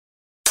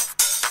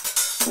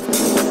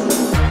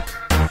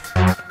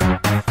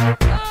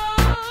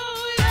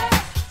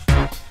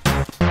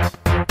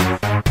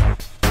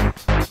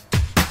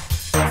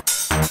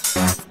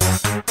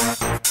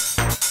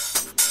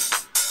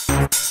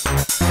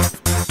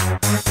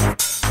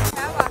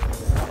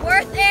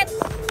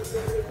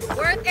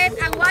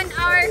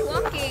our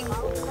walking.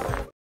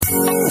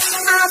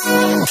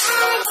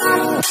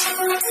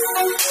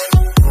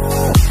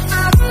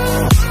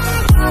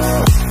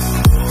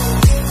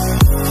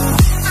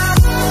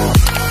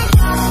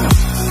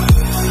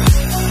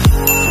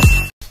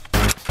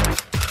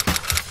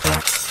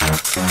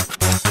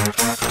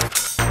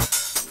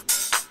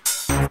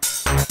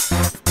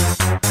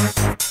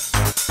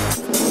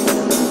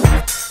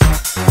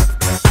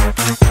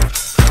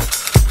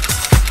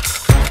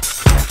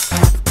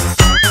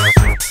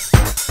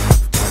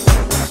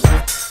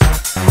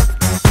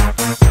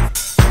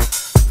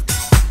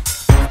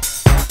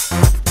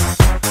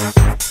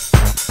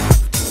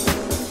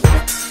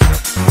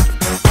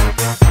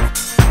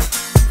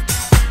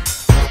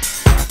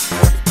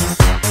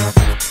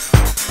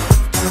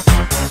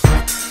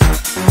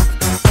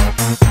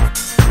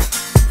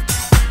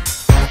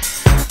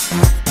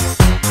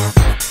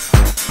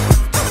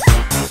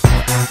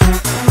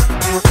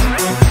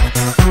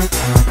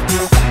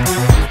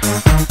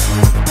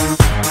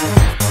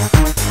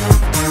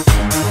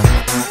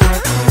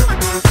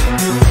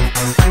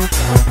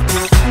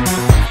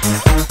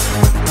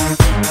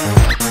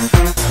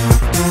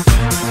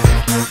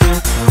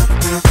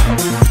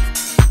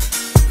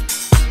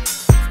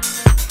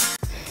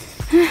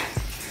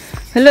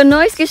 Hello,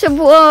 noise kasi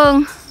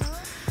buong.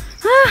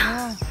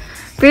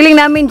 Feeling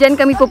namin dyan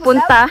kami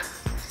pupunta.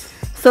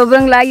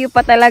 Sobrang layo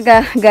pa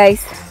talaga,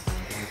 guys.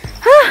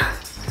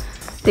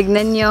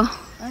 Tignan nyo.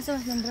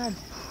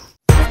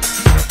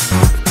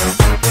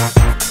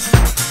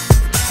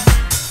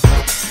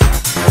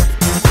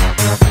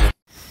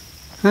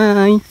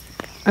 Hi.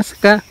 Asa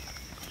ka?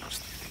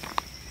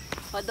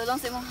 Padulong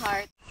sa mong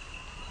heart.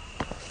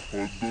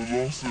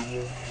 Padulong sa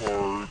mong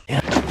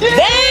heart.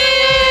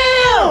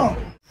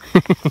 Damn!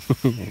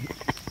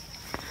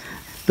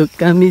 Ito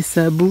kami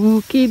sa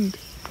bukid.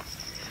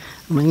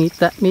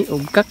 Mangita mi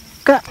og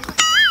kakka.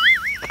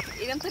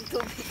 Ilang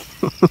tagtubig.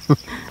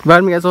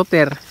 Bahan mi ka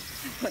soter.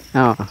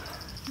 Oo.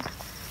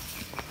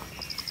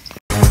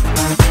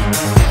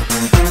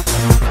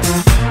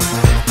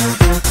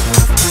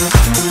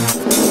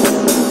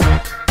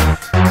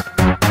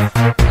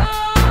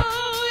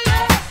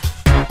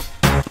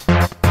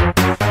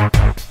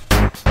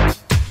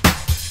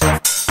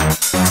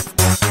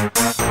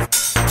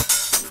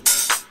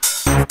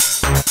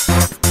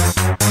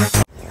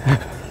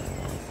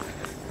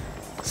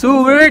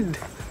 Seward!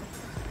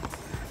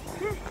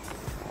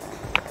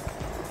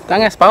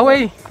 Tangas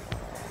paway!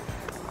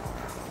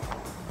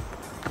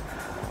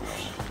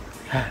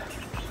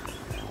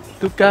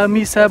 Ito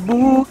kami sa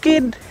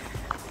bukid.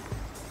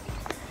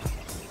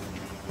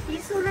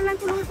 Piso na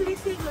lang tulong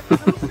pilisig.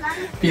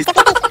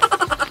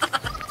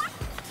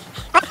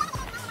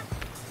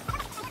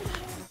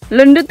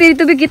 Lundot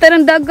dito tubig kita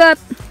ng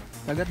dagat.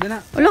 Dagat din na.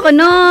 Wala ka,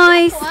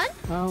 noise.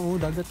 Oo,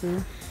 dagat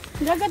yun.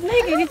 Dagat na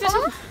yun. Dito sa...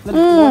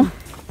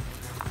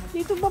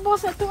 Dito babaw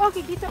sa ito.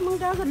 Kikita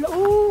mong dagat.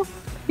 Oo.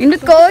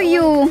 Indot ka,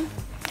 oyo.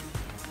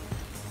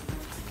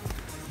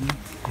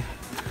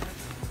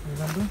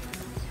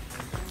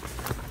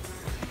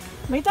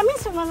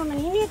 Vitamins sa mga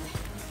maninit.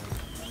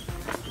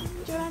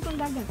 Diyo na itong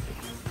dagat.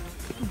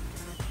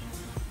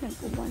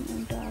 Nagkuban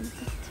ang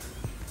dagat.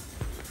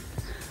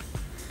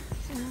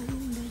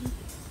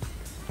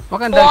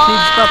 Magandang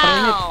seeds pa,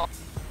 parinit.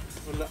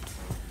 Wala.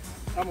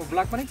 Mo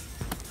black pa rin?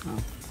 Oo.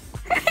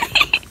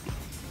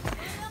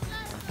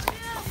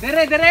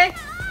 Dere, dere!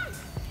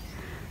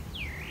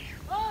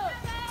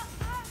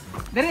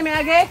 Dere, may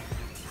agi?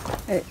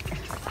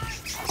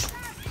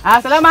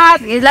 Salamat!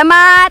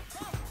 Salamat!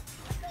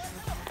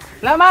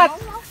 Salamat!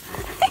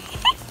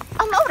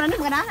 Maura na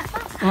mga anak pa.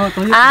 Oh,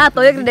 tuyok.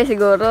 Tuyok na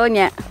siguro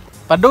niya.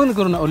 Padong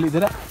na na uli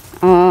dira.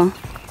 Oo.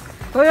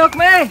 Tuyok,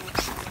 me!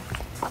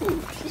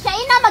 Siya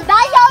ina,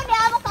 magdayaw ni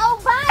amo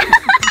kauban.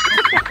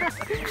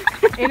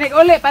 Inig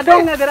uli,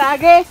 padong na dira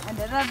agi.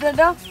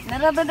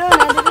 Narabado.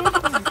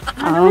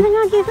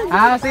 Sige,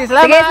 salamat!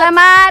 Sige,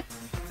 salamat!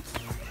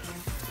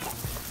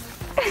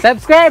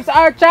 Subscribe to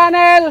our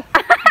channel!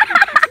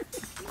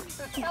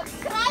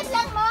 Subscribe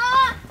lang mo.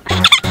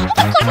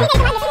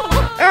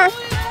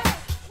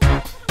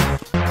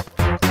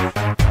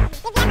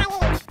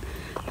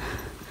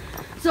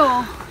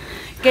 So,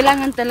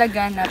 kailangan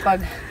talaga na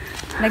pag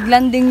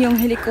naglanding yung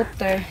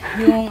helicopter,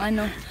 yung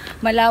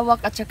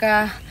malawak at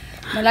saka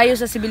malayo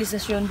sa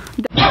sibilisasyon.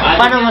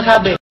 Paano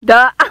masabi?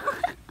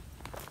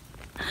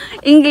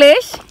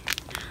 English?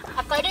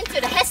 According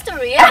to the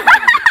history.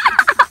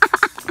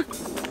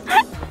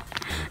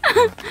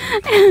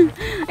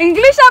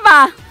 English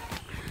ba?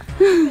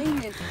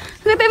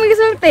 Kaya tayo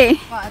mag-isulti.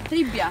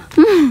 Trivia.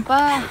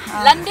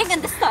 Landing on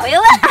the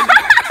soil.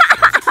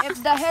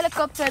 If the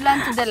helicopter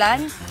land to the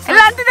land,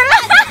 Land to the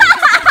land!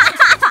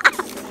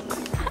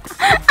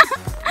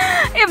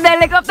 If the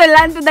helicopter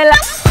land to the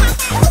land.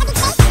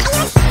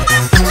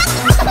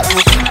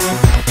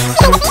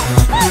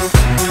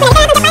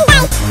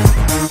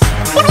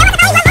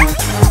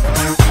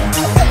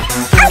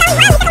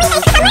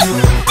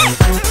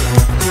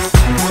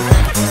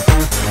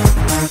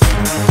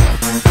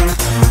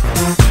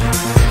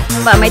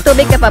 May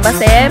tubig ka pa ba,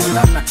 Seb?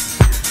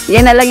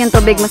 Yan na lang yung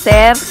tubig mo,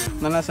 sir.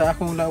 Na nasa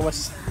akong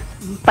lawas.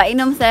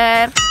 Painom,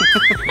 sir.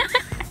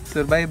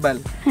 Survival.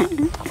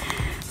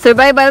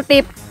 Survival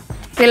tip.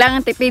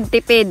 Kailangan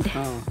tipid-tipid.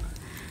 Oo.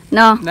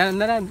 No?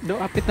 Do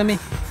apit na mi.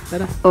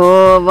 Tara.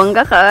 Oh,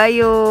 bangga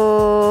kayo.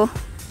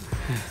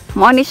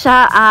 Mo ni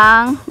siya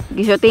ang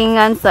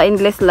gishootingan sa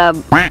Endless Love.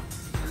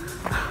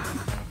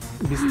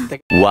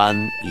 Bistek.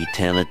 One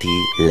eternity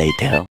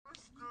later.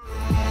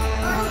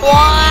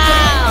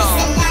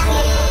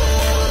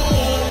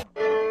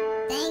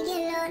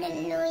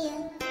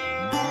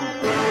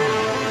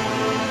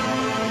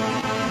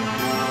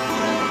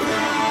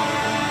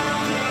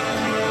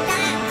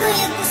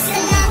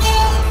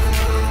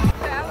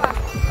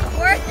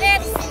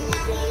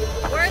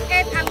 Worth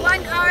it ang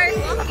 1 hour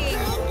walking.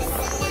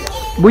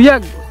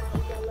 Buyag.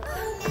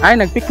 Ay,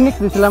 nagpiknik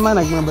din sila man,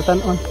 mga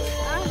batanon.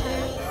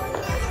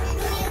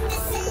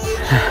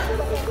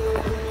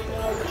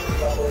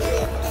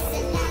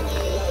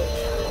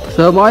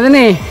 So, mo ano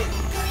ni?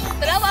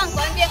 Dalawang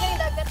kuan biya kay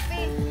dagat pe.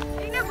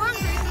 Ay na buang.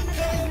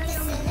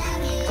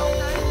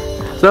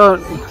 So,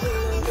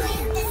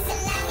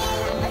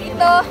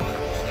 Ito,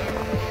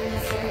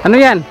 ano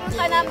yan?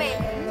 sa namin.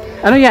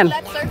 Ano yan?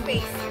 Flat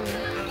surface.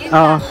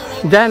 Oo.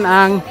 Diyan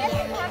ang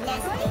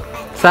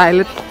sa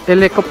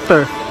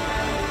helicopter.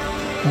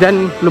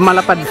 Diyan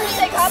lumalapad.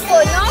 Like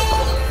hapon, no?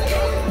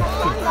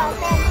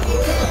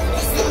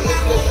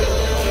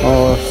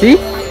 Oh, see?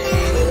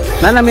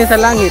 Nanami sa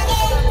langit.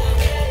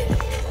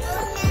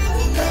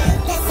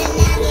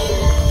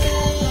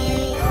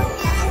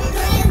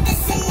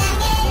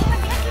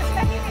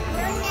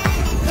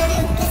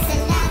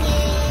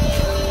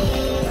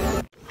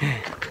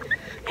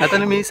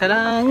 Natanami sa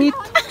langit.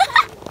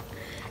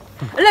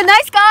 Ala,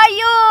 nice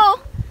kayo!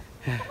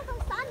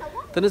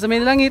 Tanong sa may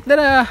langit.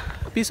 Dara.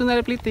 Piso na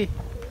replite.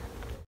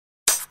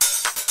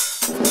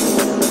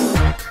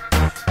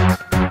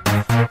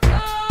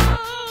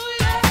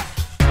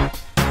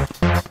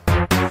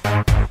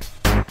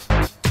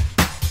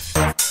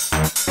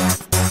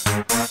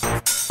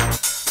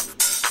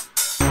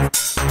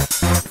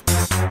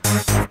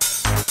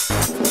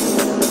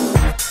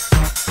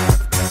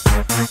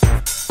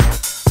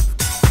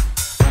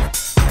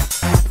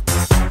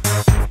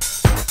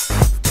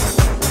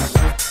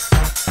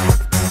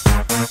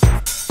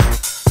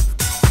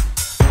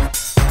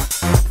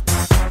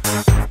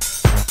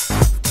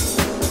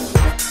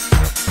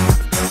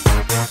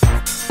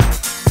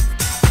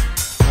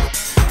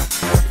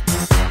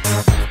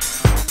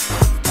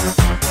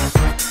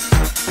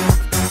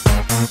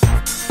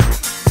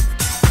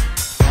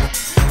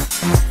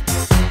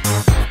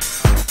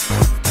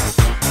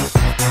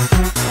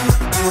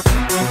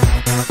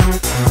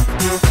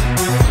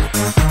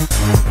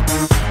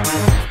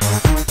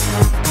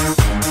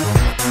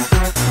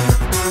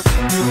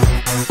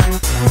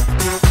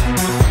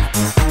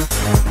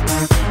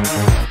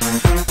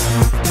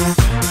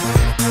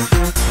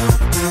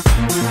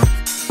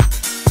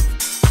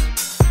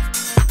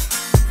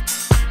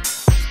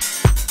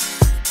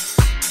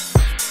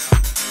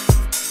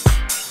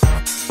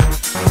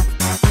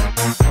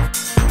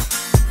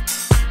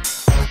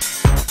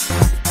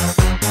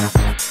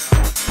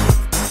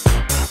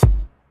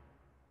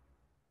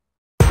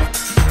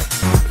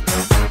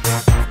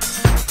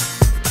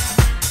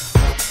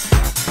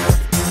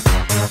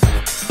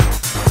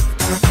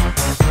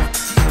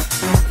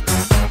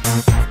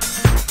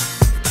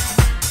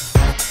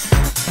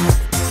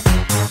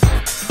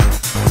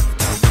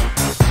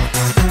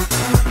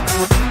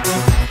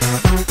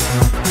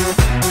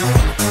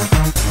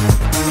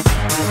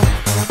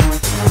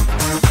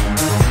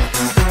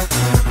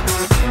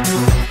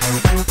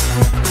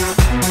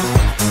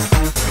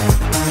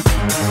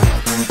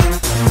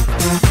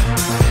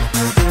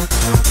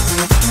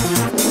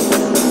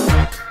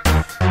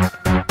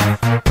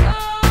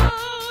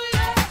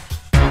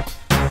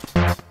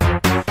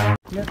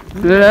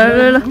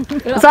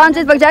 Saan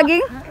siya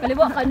pag-jogging?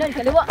 Kaliwa, kanan,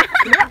 kaliwa.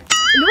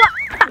 Kaliwa,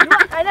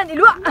 kanan,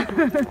 iliwa.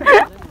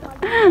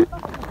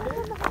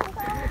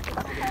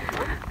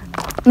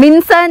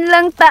 Minsan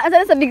lang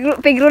saan sa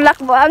pigrulak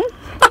buang.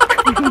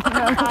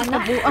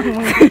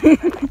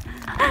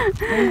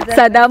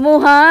 Sa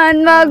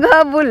damuhan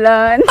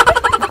maghabulan.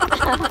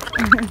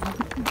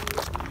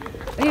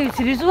 Ay,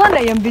 seryosohan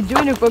na yung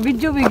video.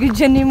 Nagpa-video, bigyan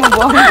dyan ni mo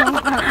ba?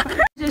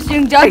 Just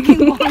yung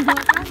jogging mo.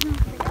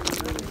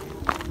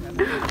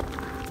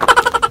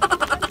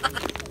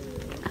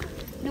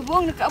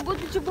 Nabuang, nakaabot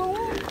mo siya ba mo?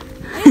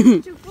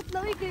 Ay, chupot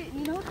lang eh. Kaya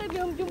ninahutay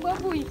biyang yung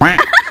baboy.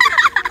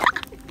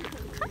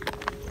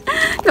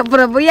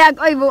 Kaprabuyag,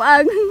 oy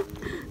buang.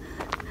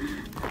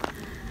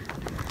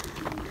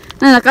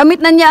 Nakamit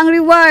na niya ang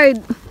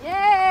reward.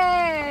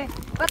 Yay!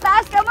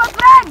 Pataas ka mo,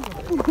 friend!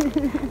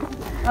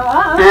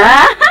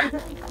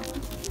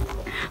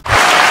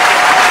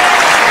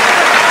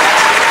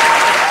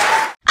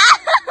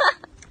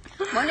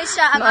 Muna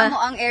siya ang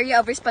ang area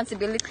of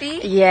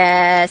responsibility.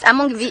 Yes,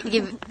 among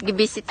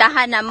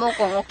gibisitahan namo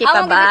kung okay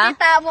pa ba. Among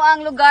gibisita mo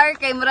ang lugar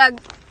kay murag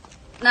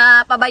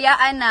na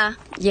pabayaan na.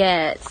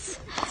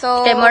 Yes.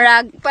 So, Kay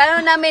murag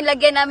paano namin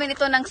lagyan namin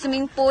ito ng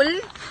swimming pool?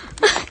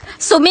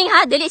 Swimming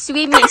ha, dili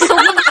swimming.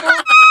 Swimming po.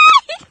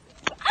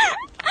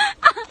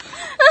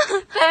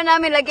 Kaya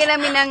namin, lagyan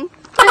namin ng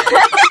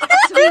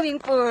swimming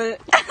pool.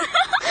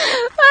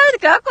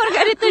 Kakor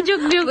ganito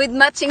jugyug. With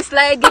matching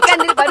slide. Gikan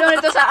din pa doon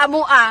ito sa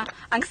amua.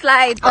 Ang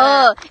slide.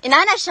 Oh,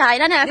 inana siya.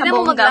 Inana Hindi na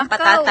mo kabonggang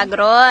maglakaw. patatag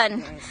ron.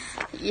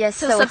 Yes,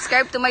 So,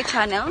 subscribe to my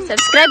channel.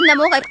 subscribe na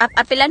mo kay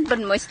apilan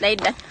pud mo slide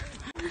na.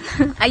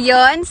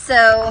 Ayun, so,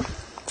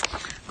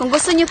 kung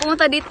gusto niyo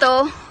pumunta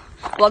dito,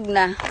 wag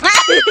na.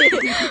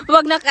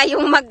 Wag na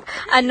kayong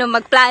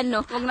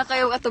magplano. Wag na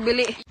kayong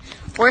atubili.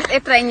 Worth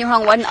it, try nyo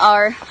hang 1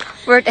 hour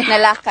Worth it.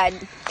 na lakad.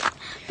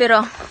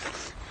 Pero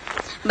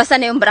basta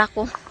na yung bra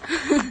ko.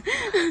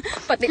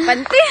 Pati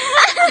panty.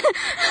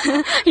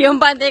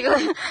 Yung panty ko,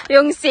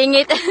 yung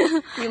singit.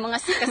 Yung mga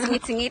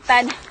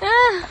kasingit-singitan.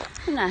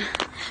 Na.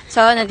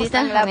 So, nandito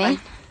Ang kami. laban.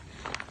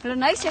 Hello,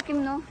 nice,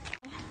 Yakim, no?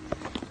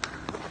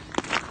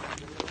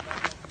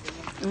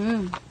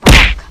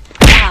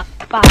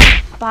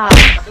 Pak.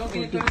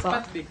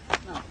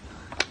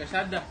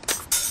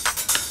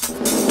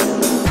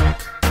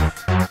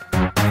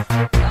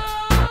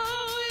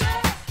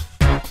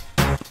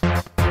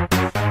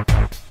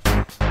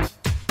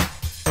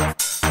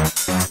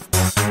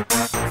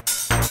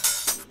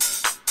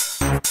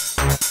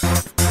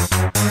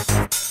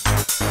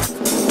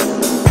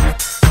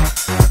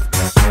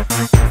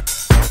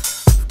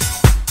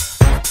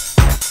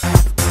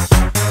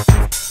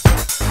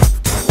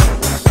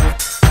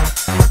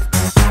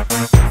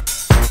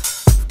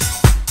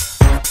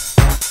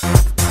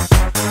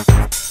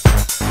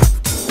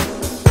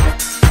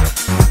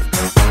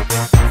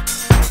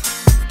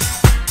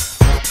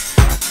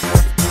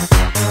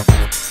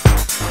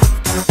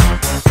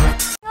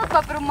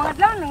 Pero mga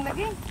dlaw nang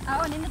lagi.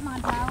 Oo, nindot mga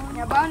dlaw.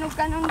 Yabanog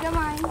ka nang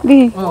gamay.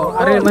 Oh,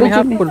 are man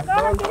hapon.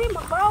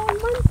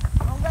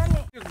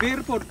 Beer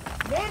po.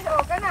 Bedo,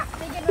 kana.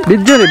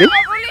 Video ni, Bing?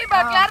 Uli ba?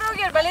 Klaro,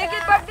 gyud.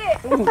 Baligid pa di.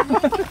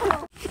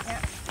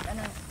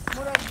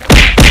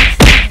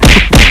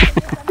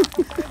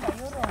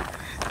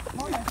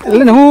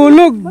 Alam na,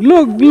 hulog,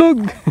 log.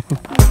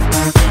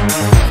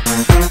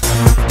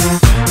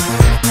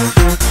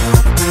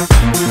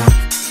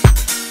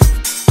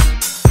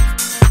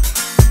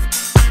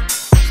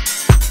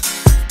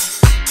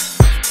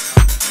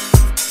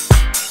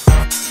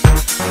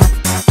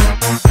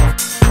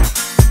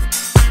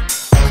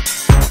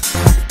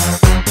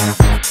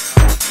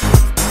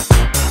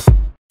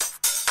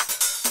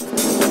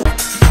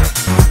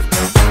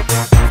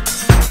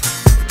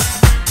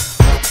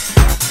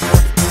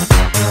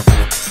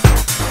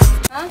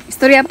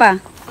 Istorya pa.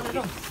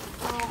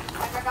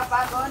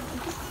 Nakakapagod.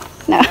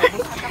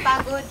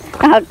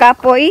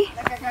 Nakakapoy.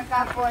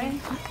 Nakakakapoy.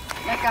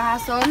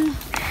 Nakahasol.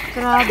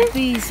 Grabe,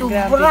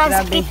 sobrang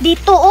sakit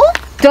Dito, oh.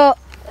 So,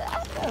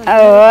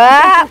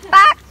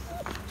 pak!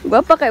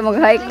 Gwapa kayo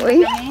mag-hike,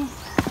 uy.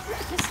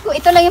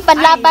 Ito lang yung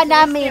panlaban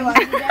namin.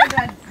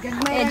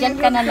 Eh, dyan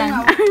ka na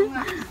lang.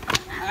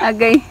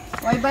 Agay.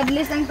 Why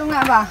badlis ang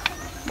tunga ba?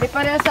 Di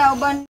pa rin sa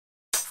uban.